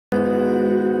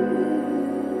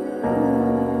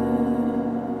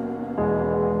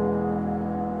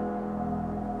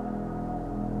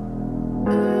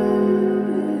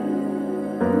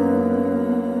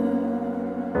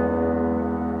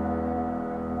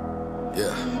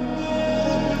Yeah.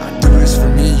 I do this for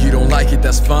me, you don't like it,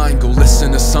 that's fine. Go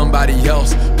listen to somebody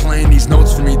else. Playing these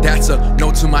notes for me, that's a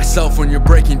note to myself. When you're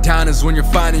breaking down is when you're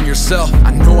finding yourself.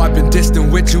 I know I've been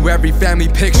distant with you, every family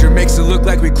picture makes it look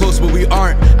like we close, but we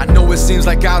aren't. I know it seems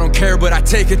like I don't care, but I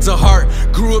take it to heart.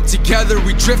 Grew up together,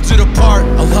 we drifted apart.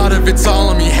 A lot of it's all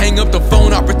on me, hang up the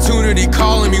phone, opportunity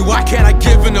calling me. Why can't I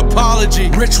give an apology?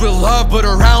 Rich with love, but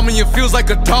around me it feels like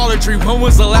idolatry. When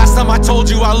was the last time I told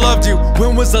you I loved you?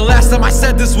 When was the last time I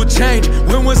said this would change?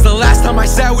 When was the last time I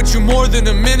sat with you more than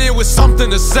a minute with something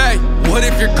to say? What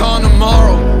if you're gone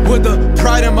tomorrow? Would the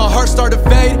pride in my heart start to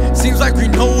fade? Seems like we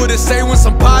know what to say when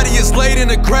somebody is laid in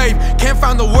a grave. Can't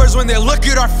find the words when they look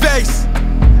at our face.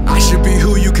 I should be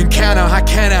who you can count on. I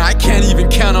can't even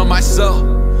count on myself.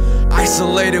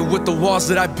 Isolated with the walls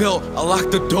that I built, I lock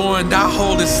the door and I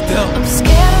hold it still. I'm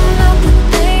scared of the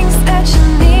things that you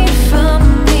need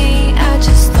from me. I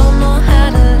just don't know how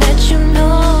to let you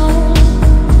know.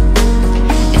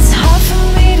 It's hard for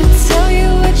me to tell you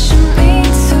what you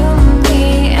mean to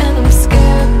me, and I'm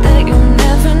scared that you'll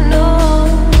never know.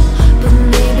 But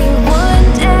maybe one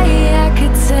day I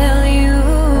could tell you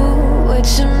what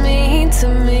you mean to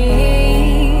me,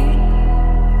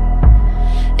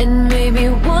 and maybe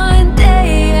one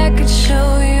day I could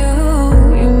show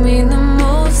you you mean the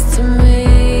most to me.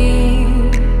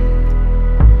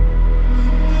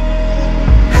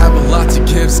 Have a lot to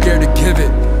give, scared to give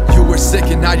it. You were sick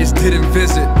and I just didn't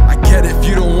visit. I get it if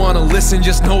you don't wanna listen,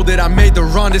 just know that I made the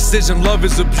wrong decision. Love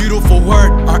is a beautiful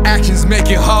word, our actions make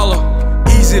it hollow.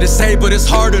 Easy to say but it's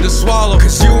harder to swallow.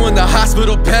 Cause you in the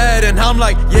hospital bed and I'm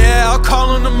like, yeah, I'll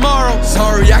call him tomorrow.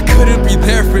 Sorry I couldn't be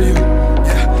there for you.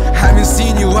 Haven't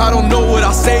seen you, I don't know what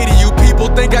I'll say to you. People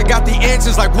think I got the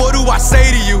answers, like what do I say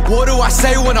to you? What do I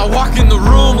say when I walk in the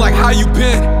room, like how you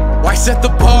been? Why set the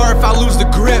bar if I lose the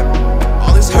grip?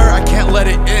 All this hurt, I can't let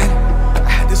it in. I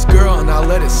had this girl and I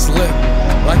let it slip.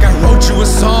 Like I wrote you a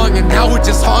song and now it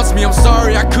just haunts me. I'm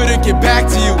sorry I couldn't get back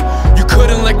to you. You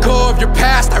couldn't let go of your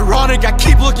past, ironic, I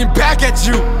keep looking back at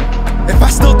you. If I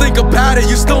still think about it,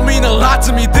 you still mean a lot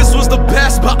to me. This was the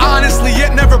best, but honestly,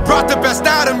 it never brought the best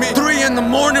out of me. 3 in the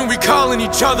morning, we calling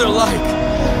each other like,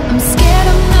 I'm scared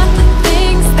I'm not the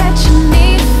things that you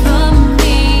need from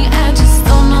me. I just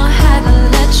don't know how to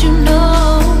let you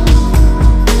know.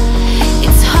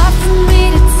 It's hard for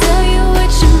me to tell you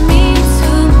what you mean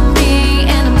to me,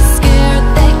 and I'm scared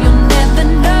that you'll never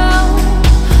know.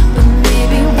 But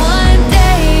maybe one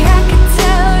day I could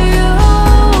tell you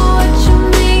what you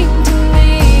mean to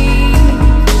me,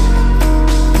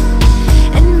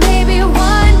 and maybe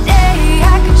one day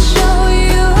I could show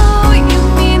you you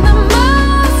mean the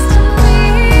most to me.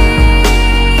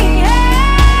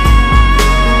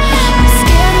 I'm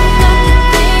scared I'm not the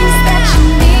things that you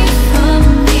need from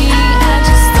me. I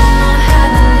just don't know how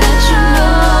to let you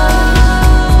know.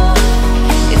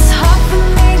 It's hard for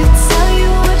me to tell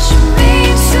you what you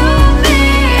mean to me,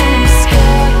 and I'm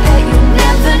scared that you'll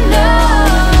never know.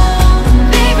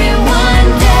 Maybe one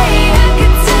day I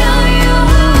could tell you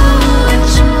what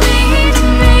you mean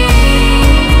to me,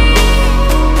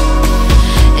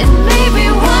 and maybe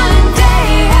one day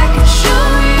I could show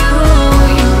you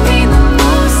you mean the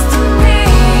most to me.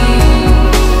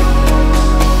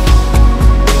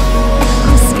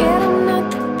 I'm scared I'm not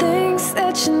the things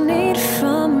that you need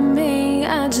from me.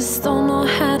 I just don't know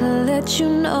how to let you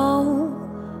know.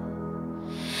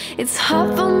 It's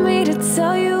hard for me to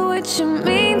tell you what you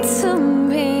mean to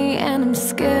me, and I'm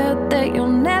scared that you'll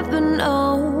never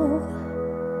know.